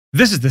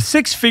This is the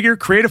Six Figure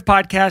Creative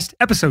Podcast,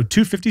 episode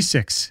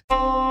 256.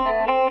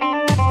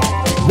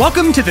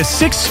 Welcome to the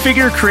Six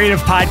Figure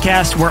Creative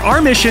Podcast, where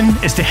our mission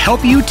is to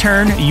help you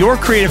turn your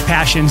creative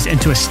passions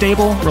into a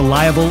stable,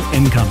 reliable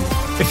income.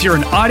 If you're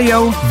in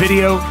audio,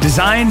 video,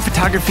 design,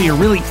 photography, or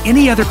really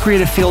any other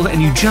creative field,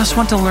 and you just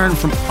want to learn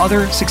from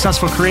other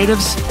successful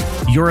creatives,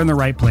 you're in the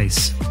right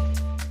place.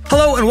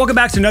 Hello, and welcome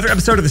back to another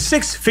episode of the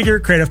Six Figure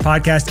Creative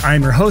Podcast.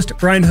 I'm your host,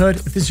 Brian Hood.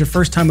 If this is your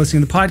first time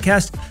listening to the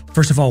podcast,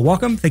 first of all,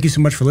 welcome. Thank you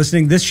so much for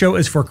listening. This show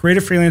is for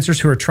creative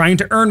freelancers who are trying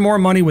to earn more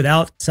money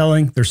without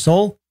selling their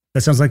soul.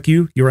 That sounds like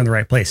you're in the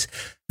right place.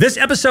 This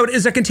episode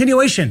is a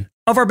continuation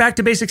of our Back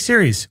to Basics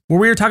series, where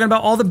we are talking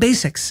about all the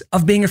basics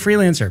of being a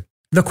freelancer.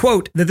 The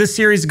quote that this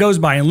series goes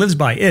by and lives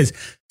by is,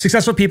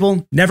 successful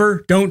people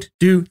never don't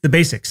do the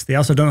basics. They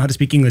also don't know how to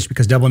speak English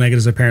because double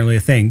negatives are apparently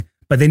a thing,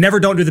 but they never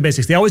don't do the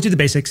basics. They always do the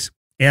basics.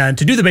 And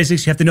to do the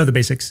basics, you have to know the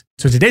basics.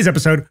 So today's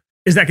episode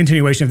is that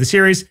continuation of the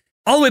series,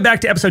 all the way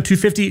back to episode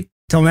 250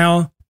 till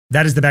now.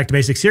 That is the Back to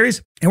Basics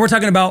series. And we're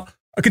talking about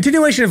a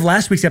continuation of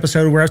last week's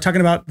episode where I was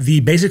talking about the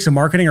basics of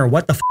marketing, or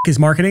what the is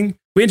marketing.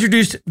 We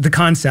introduced the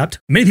concept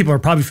many people are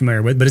probably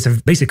familiar with, but it's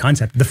a basic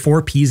concept, the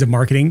 4 Ps of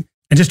marketing.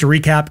 And just to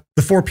recap,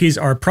 the 4 Ps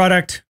are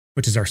product,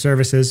 which is our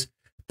services,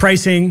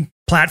 pricing,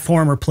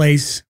 platform or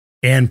place,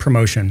 and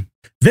promotion.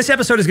 This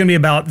episode is going to be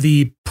about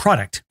the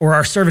product or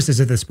our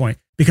services at this point,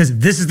 because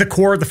this is the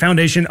core, the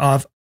foundation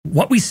of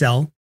what we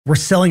sell. We're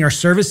selling our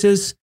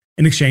services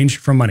in exchange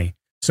for money.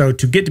 So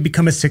to get to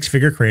become a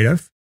six-figure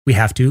creative, we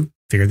have to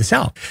figure this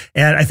out.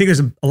 And I think there's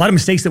a lot of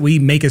mistakes that we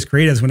make as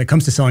creatives when it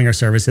comes to selling our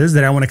services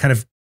that I want to kind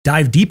of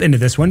dive deep into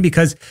this one,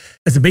 because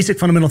as a basic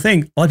fundamental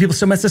thing, a lot of people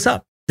still mess this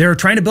up. They're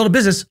trying to build a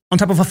business on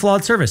top of a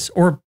flawed service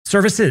or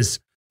services.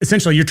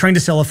 Essentially, you're trying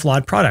to sell a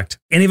flawed product.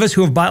 Any of us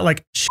who have bought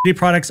like shitty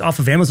products off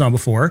of Amazon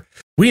before,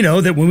 we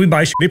know that when we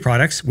buy shitty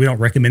products, we don't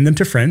recommend them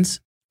to friends.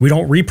 We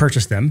don't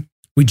repurchase them.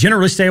 We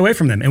generally stay away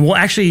from them. And we'll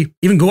actually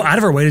even go out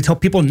of our way to tell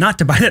people not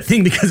to buy that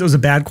thing because it was a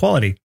bad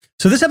quality.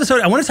 So this episode,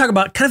 I want to talk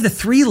about kind of the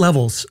 3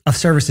 levels of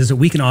services that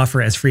we can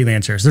offer as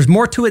freelancers. There's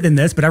more to it than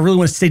this, but I really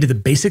want to stay to the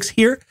basics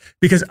here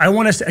because I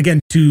want us, again,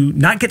 to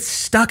not get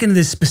stuck into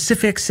the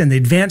specifics and the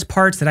advanced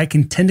parts that I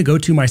can tend to go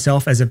to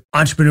myself as an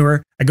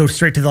entrepreneur. I go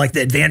straight to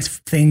the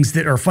advanced things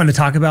that are fun to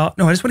talk about.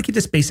 No, I just want to keep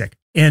this basic.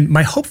 And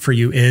my hope for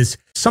you is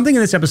something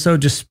in this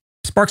episode just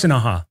sparks an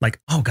aha, like,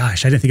 oh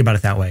gosh, I didn't think about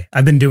it that way.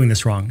 I've been doing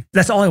this wrong.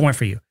 That's all I want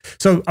for you.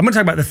 So I'm going to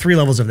talk about the 3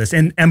 levels of this.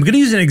 And I'm going to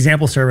use an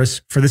example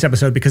service for this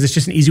episode because it's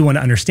just an easy one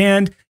to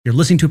understand. You're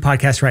listening to a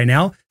podcast right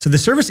now. So the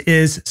service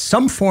is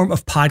some form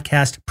of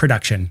podcast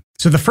production.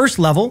 So the first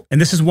level,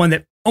 and this is one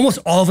that almost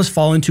all of us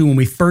fall into when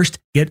we first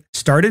get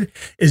started,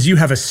 is you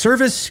have a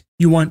service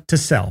you want to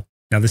sell.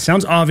 Now this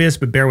sounds obvious,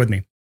 but bear with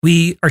me.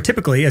 We are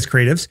typically, as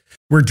creatives,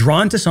 we're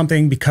drawn to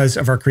something because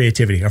of our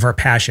creativity, of our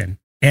passion.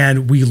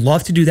 And we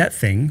love to do that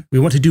thing. We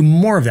want to do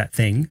more of that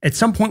thing. At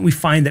some point, we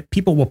find that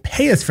people will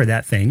pay us for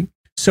that thing.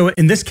 So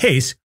in this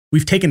case,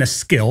 we've taken a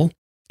skill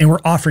and we're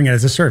offering it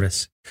as a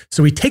service.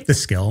 So we take the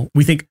skill,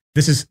 we think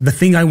this is the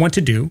thing I want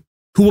to do.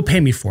 Who will pay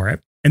me for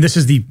it? And this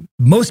is the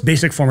most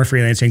basic form of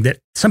freelancing that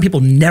some people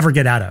never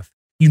get out of.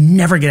 You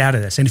never get out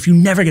of this. And if you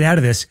never get out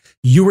of this,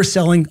 you are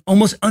selling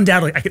almost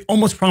undoubtedly, I can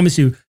almost promise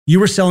you, you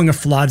were selling a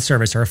flawed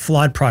service or a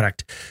flawed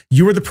product.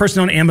 You were the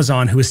person on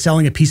Amazon who is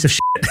selling a piece of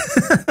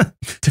shit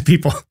to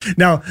people.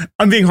 Now,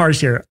 I'm being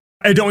harsh here.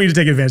 I don't want you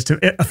to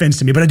take offense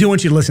to me, but I do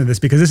want you to listen to this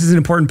because this is an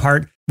important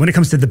part when it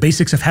comes to the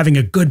basics of having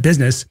a good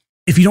business.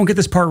 If you don't get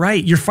this part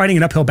right, you're fighting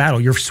an uphill battle.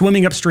 You're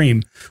swimming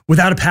upstream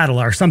without a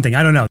paddle or something.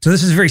 I don't know. So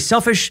this is very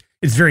selfish.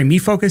 It's very me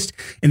focused.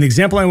 And the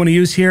example I want to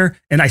use here,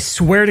 and I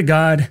swear to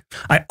God,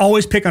 I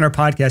always pick on our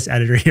podcast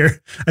editor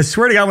here. I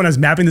swear to God, when I was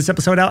mapping this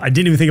episode out, I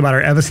didn't even think about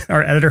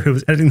our editor who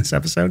was editing this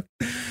episode.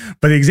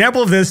 But the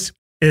example of this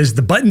is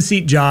the button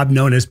seat job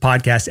known as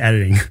podcast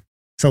editing.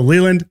 So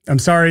Leland, I'm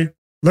sorry,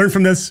 learn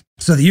from this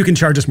so that you can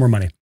charge us more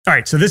money. All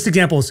right, so this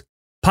example is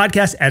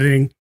podcast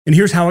editing. And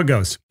here's how it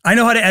goes. I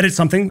know how to edit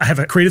something. I have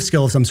a creative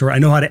skill of some sort. I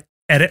know how to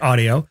edit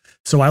audio.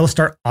 So I will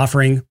start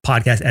offering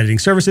podcast editing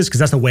services because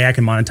that's the way I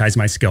can monetize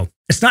my skill.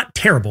 It's not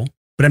terrible,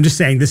 but I'm just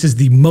saying this is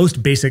the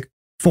most basic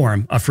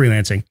form of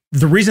freelancing.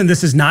 The reason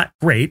this is not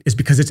great is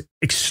because it's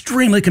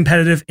extremely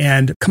competitive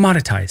and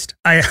commoditized.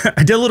 I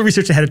did a little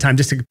research ahead of time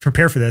just to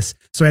prepare for this.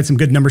 So I had some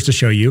good numbers to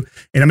show you.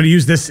 And I'm going to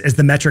use this as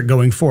the metric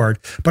going forward.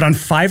 But on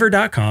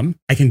Fiverr.com,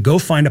 I can go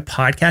find a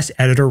podcast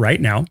editor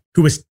right now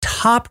who is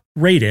top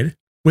rated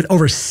with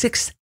over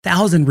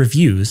 6,000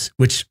 reviews,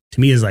 which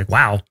to me is like,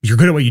 wow, you're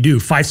good at what you do.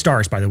 5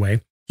 stars, by the way.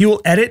 He will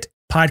edit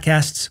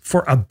podcasts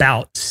for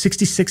about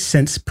 66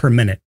 cents per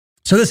minute.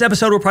 So this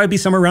episode will probably be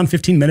somewhere around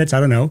 15 minutes. I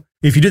don't know.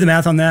 If you do the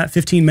math on that,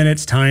 15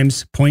 minutes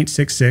times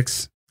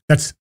 0.66,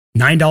 that's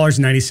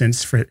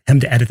 $9.90 for him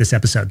to edit this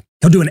episode.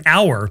 He'll do an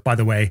hour, by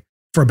the way,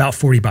 for about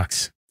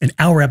 $40. An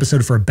hour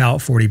episode for about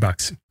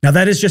 $40. Now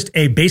that is just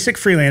a basic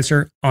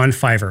freelancer on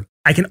Fiverr.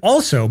 I can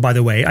also, by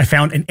the way, I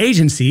found an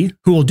agency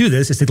who will do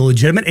this. It's a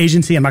legitimate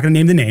agency. I'm not going to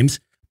name the names,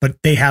 but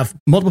they have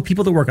multiple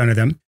people that work under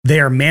them.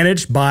 They are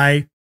managed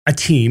by a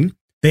team.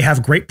 They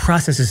have great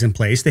processes in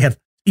place. They have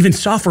even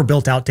software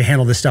built out to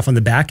handle this stuff on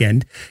the back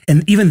end.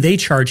 And even they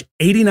charge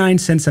 89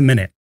 cents a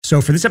minute.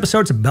 So for this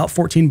episode, it's about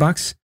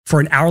 $14. For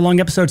an hour-long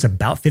episode, it's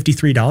about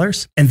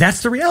 $53. And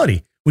that's the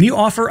reality. When you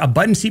offer a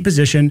button seat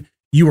position,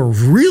 you are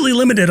really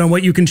limited on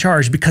what you can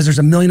charge because there's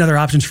a million other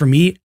options for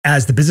me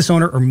as the business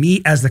owner or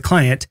me as the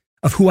client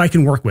of who I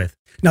can work with.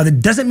 Now,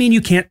 that doesn't mean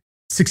you can't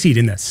succeed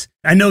in this.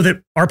 I know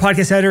that our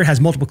podcast editor has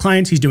multiple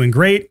clients. He's doing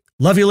great.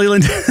 Love you,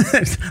 Leland.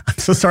 I'm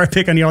so sorry I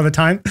pick on you all the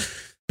time.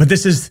 But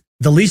this is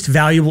the least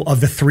valuable of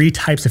the 3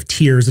 types of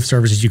tiers of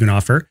services you can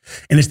offer.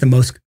 And it's the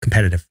most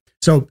competitive.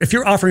 So if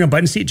you're offering a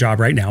button seat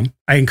job right now,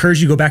 I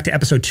encourage you to go back to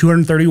episode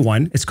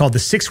 231. It's called The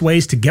 6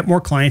 Ways to Get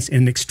More Clients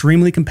in an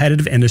Extremely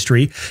Competitive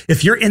Industry.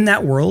 If you're in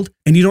that world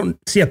and you don't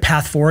see a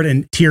path forward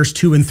in tiers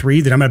 2 and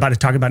 3 that I'm about to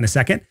talk about in a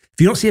second, if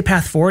you don't see a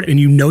path forward and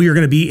you know you're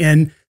going to be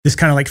in this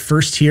kind of like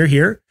first tier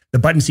here, the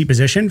button seat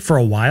position for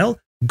a while,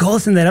 go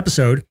listen to that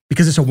episode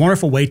because it's a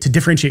wonderful way to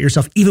differentiate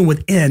yourself even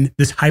within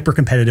this hyper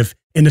competitive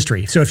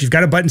industry. So if you've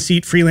got a button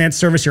seat freelance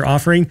service you're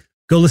offering,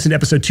 go listen to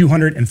episode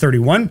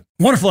 231.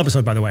 Wonderful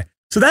episode, by the way.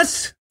 So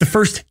that's the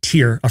first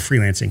tier of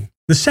freelancing.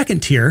 The second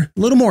tier, a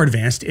little more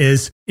advanced,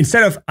 is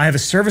instead of I have a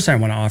service I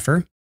want to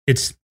offer,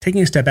 it's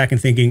taking a step back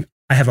and thinking,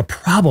 I have a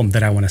problem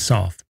that I want to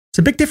solve. It's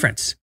a big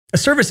difference. A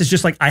service is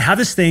just like, I have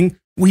this thing,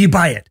 will you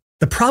buy it?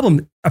 The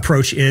problem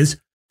approach is,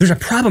 there's a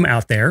problem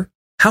out there.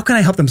 How can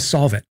I help them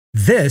solve it?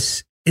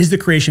 This is the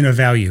creation of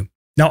value.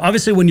 Now,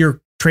 obviously, when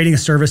you're trading a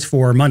service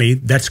for money,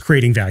 that's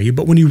creating value.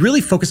 But when you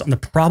really focus on the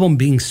problem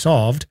being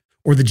solved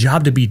or the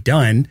job to be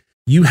done,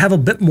 you have a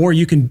bit more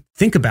you can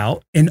think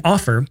about and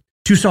offer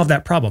to solve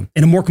that problem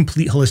in a more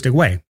complete, holistic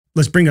way.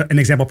 Let's bring an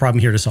example problem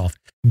here to solve.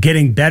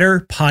 Getting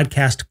better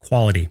podcast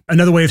quality.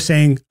 Another way of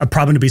saying a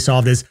problem to be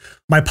solved is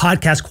my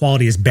podcast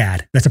quality is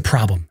bad. That's a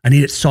problem. I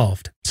need it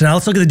solved. So now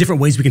let's look at the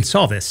different ways we can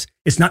solve this.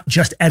 It's not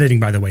just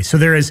editing, by the way. So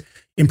there is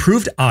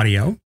improved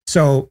audio.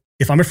 So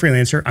if I'm a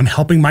freelancer, I'm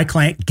helping my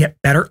client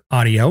get better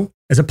audio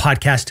as a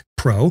podcast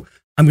pro.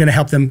 I'm going to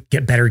help them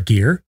get better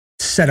gear,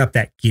 set up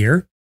that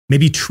gear,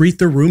 maybe treat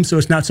the room so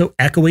it's not so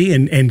echoey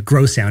and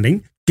gross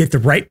sounding, get the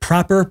right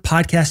proper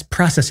podcast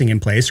processing in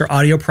place or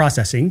audio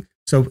processing.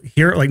 So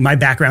here, like my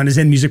background is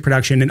in music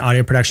production and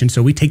audio production.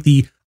 So we take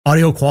the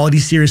audio quality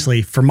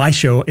seriously for my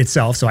show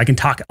itself. So I can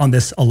talk on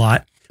this a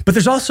lot. But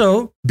there's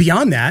also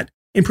beyond that,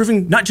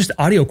 improving not just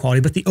audio quality,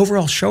 but the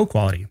overall show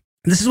quality.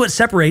 And this is what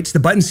separates the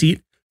button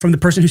seat from the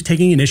person who's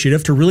taking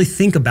initiative to really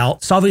think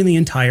about solving the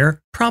entire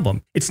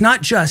problem. It's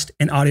not just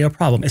an audio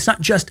problem. It's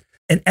not just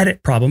an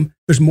edit problem.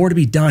 There's more to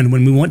be done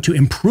when we want to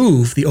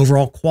improve the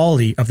overall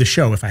quality of the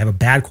show. If I have a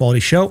bad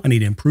quality show, I need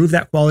to improve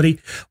that quality.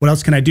 What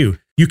else can I do?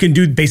 You can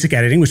do basic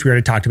editing, which we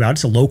already talked about.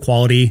 It's a low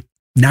quality,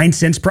 9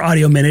 cents per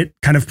audio minute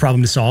kind of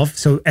problem to solve.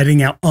 So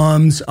editing out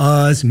ums,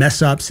 uhs,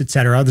 mess ups,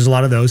 etc. There's a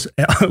lot of those.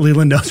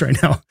 Leland knows right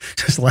now,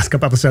 just the last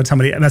couple episodes, how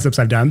many mess ups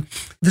I've done.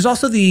 There's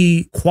also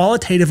the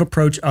qualitative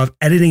approach of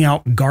editing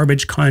out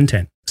garbage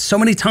content. So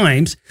many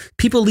times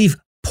people leave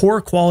poor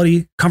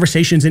quality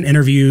conversations in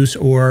interviews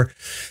or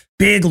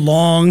big,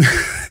 long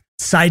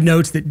side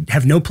notes that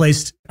have no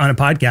place on a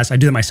podcast. I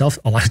do that myself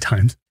a lot of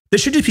times. They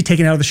should just be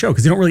taken out of the show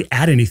because they don't really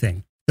add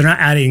anything. They're not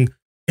adding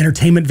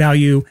entertainment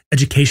value,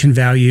 education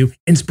value,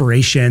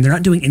 inspiration. They're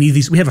not doing any of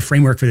these. We have a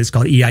framework for this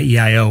called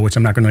EIEIO, which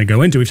I'm not going to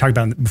go into. We've talked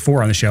about it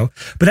before on the show,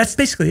 but that's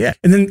basically it.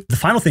 And then the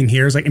final thing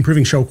here is like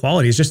improving show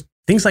quality is just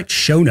things like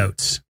show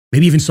notes,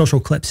 maybe even social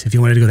clips if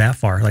you wanted to go that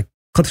far, like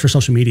clips for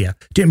social media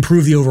to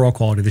improve the overall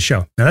quality of the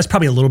show. Now that's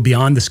probably a little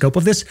beyond the scope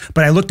of this,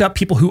 but I looked up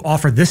people who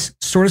offer this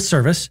sort of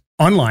service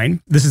online.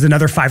 This is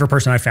another Fiverr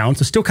person I found.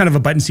 So still kind of a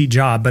button seat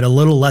job, but a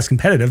little less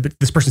competitive, but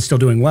this person's still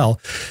doing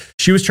well.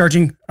 She was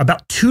charging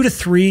about $2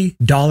 to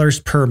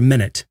 $3 per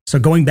minute. So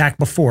going back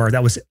before,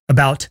 that was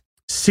about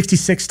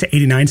 66 to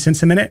 89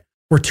 cents a minute.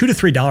 We're $2 to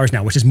 $3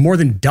 now, which is more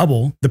than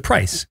double the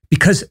price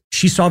because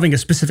she's solving a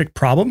specific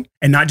problem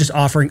and not just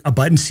offering a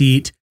button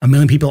seat. A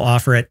million people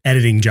offer it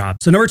editing job.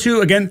 So number 2,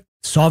 again,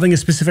 solving a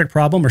specific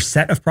problem or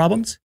set of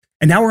problems.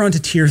 And now we're on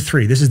to tier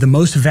 3. This is the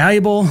most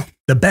valuable,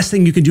 the best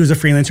thing you can do as a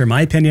freelancer, in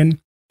my opinion,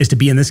 is to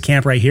be in this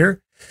camp right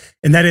here.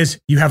 And that is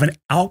you have an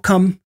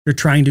outcome you're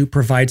trying to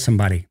provide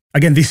somebody.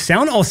 Again, these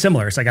sound all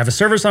similar. It's like I have a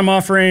service I'm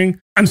offering,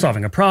 I'm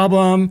solving a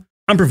problem,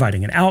 I'm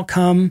providing an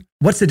outcome.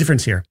 What's the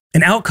difference here?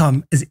 An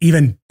outcome is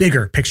even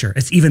bigger picture.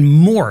 It's even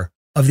more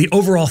of the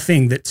overall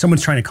thing that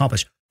someone's trying to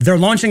accomplish. They're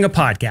launching a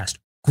podcast.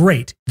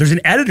 Great. There's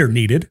an editor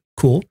needed.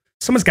 Cool.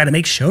 Someone's got to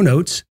make show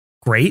notes.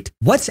 Great.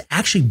 What's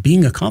actually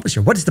being accomplished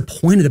here? What is the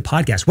point of the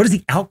podcast? What is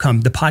the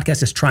outcome the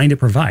podcast is trying to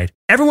provide?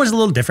 Everyone's a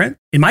little different.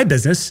 In my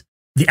business,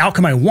 the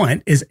outcome I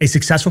want is a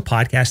successful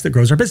podcast that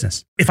grows our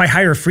business. If I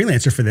hire a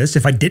freelancer for this,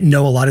 if I didn't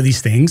know a lot of these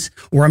things,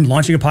 or I'm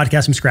launching a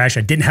podcast from scratch,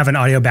 I didn't have an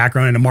audio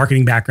background and a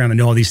marketing background and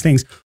know all these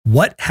things,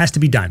 what has to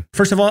be done?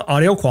 First of all,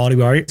 audio quality.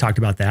 We already talked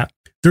about that.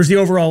 There's the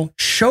overall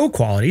show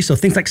quality. So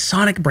things like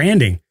sonic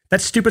branding. That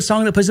stupid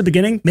song that plays at the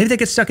beginning, maybe that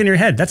gets stuck in your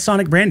head. That's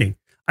sonic branding.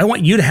 I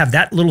want you to have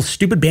that little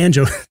stupid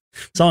banjo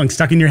song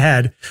stuck in your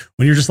head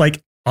when you're just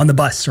like on the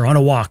bus or on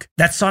a walk.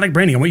 That's sonic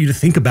branding. I want you to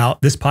think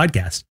about this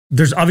podcast.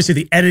 There's obviously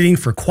the editing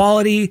for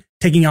quality,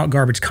 taking out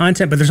garbage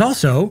content, but there's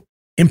also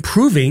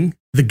improving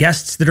the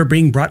guests that are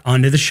being brought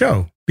onto the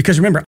show. Because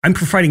remember, I'm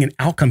providing an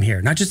outcome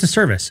here, not just a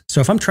service.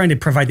 So if I'm trying to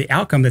provide the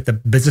outcome that the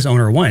business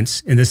owner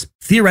wants in this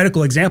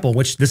theoretical example,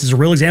 which this is a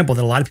real example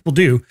that a lot of people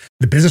do,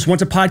 the business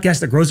wants a podcast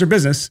that grows their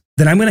business,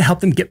 then I'm going to help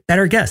them get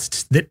better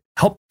guests that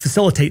help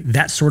facilitate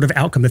that sort of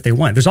outcome that they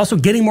want. There's also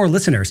getting more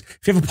listeners.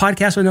 If you have a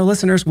podcast with no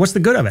listeners, what's the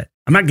good of it?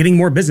 I'm not getting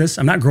more business.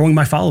 I'm not growing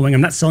my following.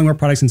 I'm not selling more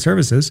products and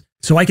services.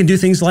 So I can do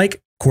things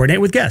like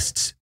coordinate with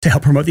guests to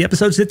help promote the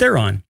episodes that they're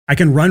on. I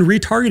can run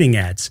retargeting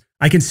ads.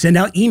 I can send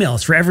out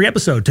emails for every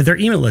episode to their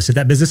email list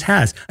that business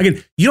has.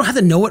 Again, you don't have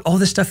to know what all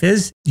this stuff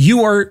is.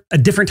 You are a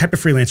different type of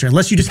freelancer,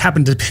 unless you just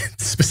happen to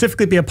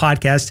specifically be a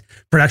podcast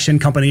production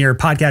company or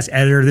podcast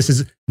editor. This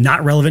is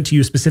not relevant to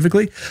you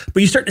specifically,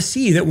 but you start to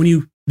see that when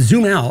you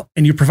zoom out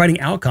and you're providing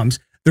outcomes,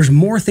 there's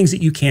more things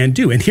that you can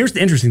do. And here's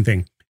the interesting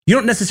thing. You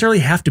don't necessarily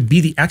have to be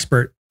the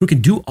expert who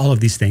can do all of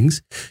these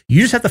things.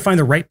 You just have to find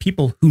the right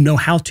people who know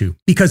how to,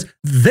 because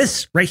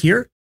this right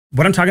here,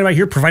 what I'm talking about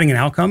here, providing an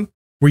outcome,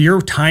 where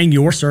you're tying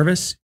your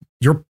service,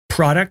 your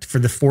product for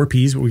the 4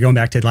 Ps, we're going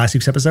back to last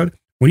week's episode,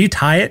 when you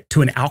tie it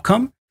to an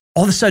outcome,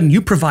 all of a sudden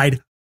you provide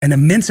an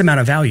immense amount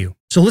of value.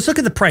 So let's look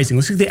at the pricing.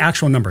 Let's look at the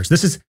actual numbers.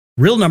 This is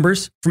real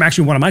numbers from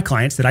actually one of my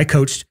clients that I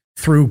coached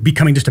through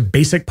becoming just a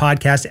basic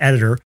podcast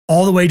editor,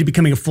 all the way to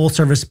becoming a full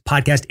service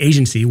podcast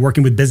agency,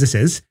 working with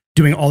businesses,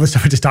 doing all the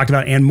stuff I just talked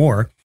about and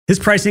more. His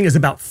pricing is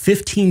about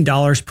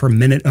 $15 per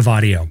minute of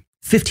audio.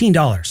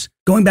 $15.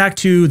 Going back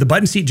to the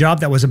button seat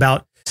job, that was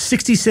about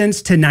 60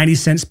 cents to 90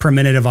 cents per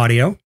minute of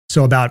audio.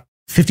 So about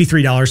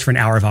 $53 for an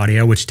hour of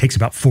audio, which takes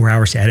about 4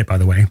 hours to edit, by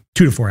the way,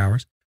 2 to 4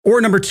 hours. Or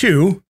number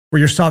 2, where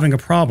you're solving a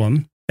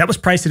problem, that was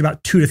priced at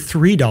about $2 to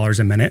 $3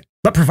 a minute,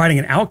 but providing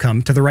an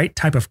outcome to the right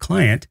type of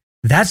client,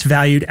 that's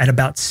valued at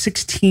about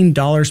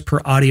 $16 per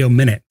audio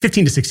minute,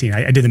 15 to 16.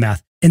 I did the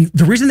math. And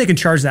the reason they can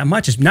charge that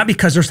much is not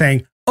because they're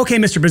saying, okay,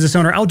 Mr. Business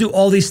Owner, I'll do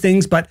all these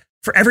things, but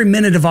for every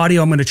minute of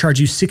audio, I'm going to charge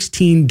you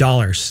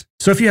 $16.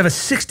 So if you have a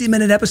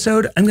 60-minute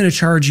episode, I'm going to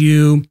charge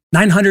you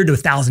 $900 to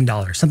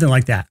 $1,000, something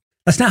like that.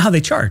 That's not how they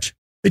charge.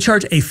 They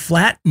charge a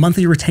flat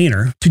monthly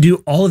retainer to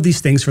do all of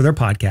these things for their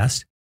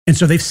podcast. And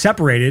so they've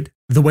separated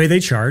the way they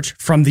charge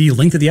from the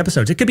length of the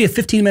episodes. It could be a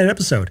 15-minute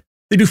episode.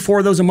 They do 4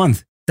 of those a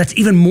month. That's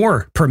even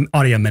more per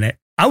audio minute.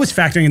 I was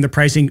factoring in the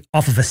pricing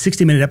off of a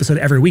 60-minute episode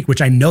every week,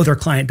 which I know their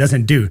client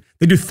doesn't do.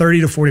 They do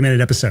 30 to 40-minute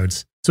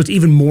episodes. So it's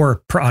even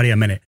more per audio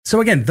minute. So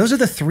again, those are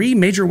the 3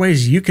 major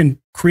ways you can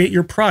create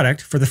your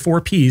product for the 4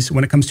 Ps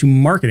when it comes to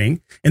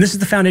marketing. And this is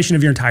the foundation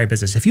of your entire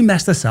business. If you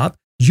mess this up,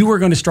 you are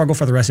going to struggle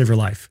for the rest of your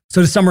life. So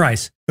to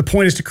summarize, the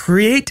point is to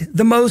create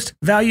the most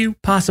value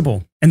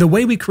possible. And the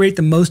way we create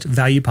the most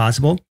value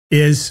possible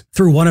is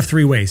through one of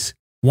 3 ways.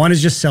 1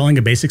 is just selling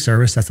a basic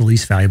service. That's the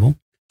least valuable.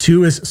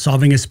 2 is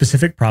solving a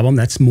specific problem.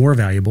 That's more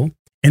valuable.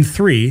 And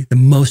 3, the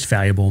most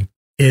valuable,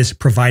 is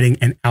providing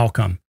an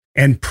outcome.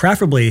 And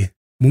preferably,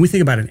 when we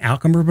think about an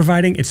outcome we're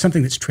providing, it's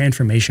something that's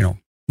transformational.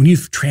 When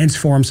you've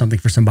transformed something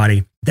for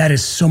somebody, that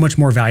is so much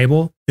more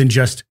valuable than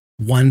just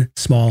one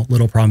small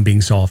little problem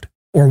being solved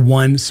or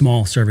one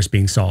small service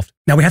being solved.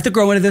 Now, we have to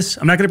grow into this.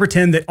 I'm not going to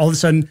pretend that all of a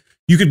sudden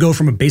you could go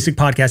from a basic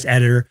podcast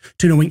editor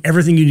to knowing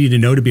everything you need to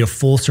know to be a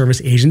full service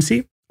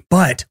agency.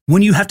 But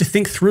when you have to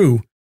think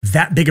through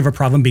that big of a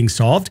problem being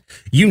solved,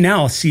 you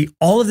now see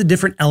all of the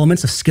different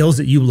elements of skills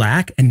that you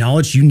lack and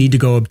knowledge you need to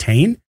go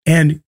obtain.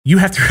 And you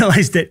have to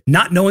realize that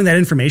not knowing that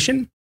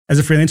information as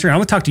a freelancer, and I'm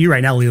going to talk to you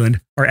right now,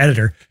 Leland, our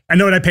editor. I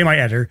know what I pay my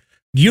editor.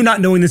 You not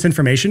knowing this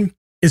information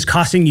is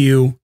costing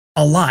you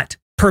a lot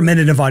per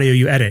minute of audio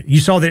you edit. You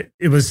saw that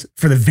it was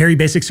for the very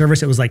basic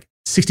service, it was like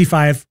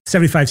 75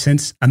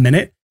 cents a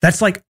minute.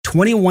 That's like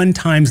 21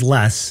 times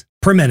less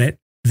per minute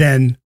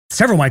than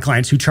several of my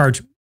clients who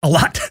charge a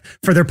lot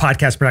for their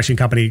podcast production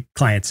company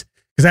clients.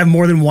 Because I have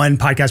more than one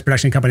podcast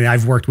production company that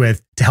I've worked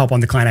with to help on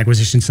the client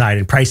acquisition side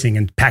and pricing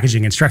and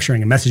packaging and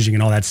structuring and messaging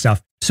and all that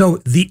stuff. So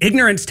the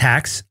ignorance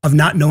tax of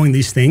not knowing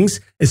these things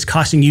is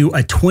costing you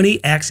a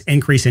 20x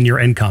increase in your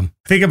income.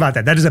 Think about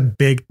that. That is a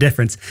big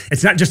difference.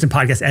 It's not just in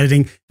podcast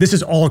editing. This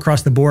is all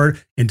across the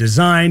board in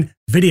design,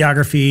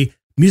 videography,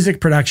 music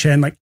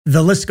production, like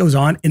the list goes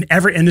on. In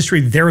every industry,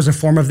 there is a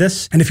form of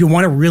this. And if you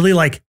want a really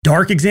like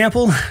dark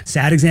example,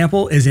 sad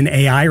example is in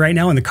AI right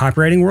now in the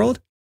copywriting world.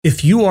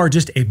 If you are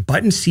just a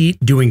button seat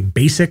doing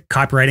basic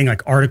copywriting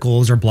like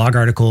articles or blog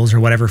articles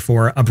or whatever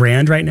for a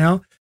brand right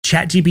now,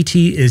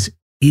 ChatGPT is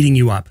eating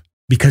you up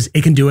because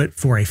it can do it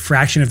for a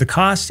fraction of the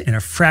cost and a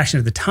fraction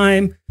of the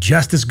time,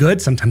 just as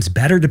good, sometimes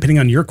better, depending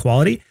on your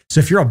quality. So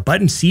if you're a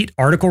button seat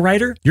article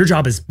writer, your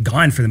job is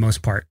gone for the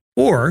most part.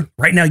 Or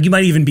right now, you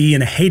might even be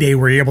in a heyday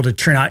where you're able to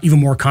churn out even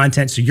more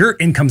content. So your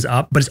income's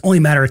up, but it's only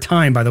a matter of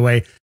time, by the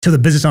way, till the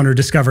business owner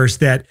discovers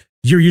that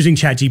you're using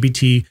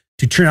ChatGPT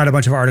to churn out a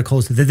bunch of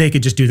articles that they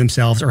could just do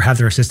themselves or have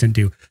their assistant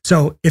do.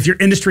 So if your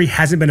industry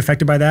hasn't been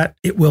affected by that,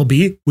 it will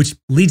be, which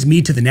leads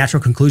me to the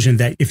natural conclusion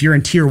that if you're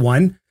in tier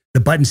 1,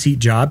 the button seat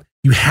job,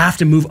 you have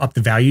to move up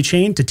the value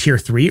chain to tier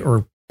 3,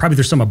 or probably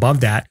there's some above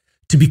that,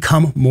 to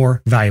become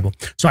more valuable.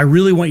 So I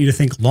really want you to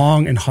think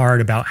long and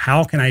hard about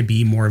how can I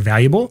be more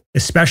valuable,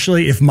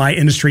 especially if my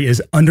industry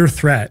is under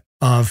threat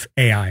of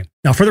AI.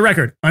 Now, for the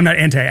record, I'm not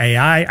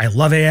anti-AI. I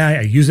love AI.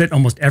 I use it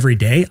almost every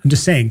day. I'm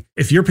just saying,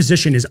 if your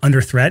position is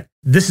under threat,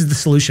 this is the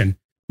solution.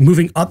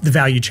 Moving up the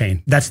value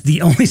chain. That's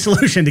the only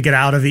solution to get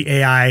out of the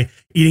AI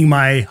eating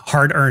my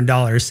hard-earned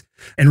dollars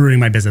and ruining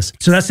my business.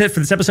 So that's it for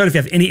this episode. If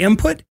you have any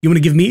input you want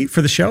to give me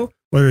for the show,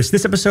 whether it's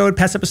this episode,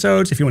 past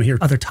episodes, if you want to hear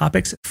other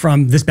topics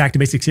from this Back to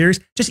Basics series,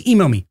 just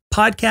email me,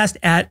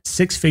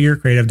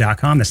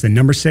 podcast@sixfigurecreative.com. That's the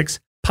number 6,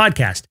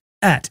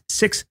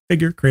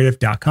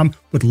 podcast@sixfigurecreative.com.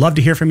 Would love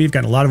to hear from you. I've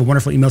gotten a lot of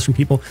wonderful emails from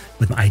people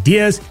with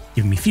ideas,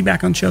 giving me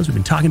feedback on shows. We've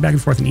been talking back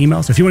and forth in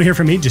email. So if you want to hear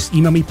from me, just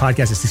email me,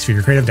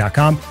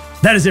 podcast@sixfigurecreative.com.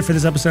 That is it for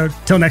this episode.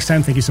 Till next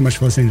time, thank you so much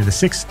for listening to the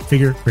Six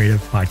Figure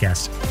Creative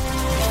Podcast.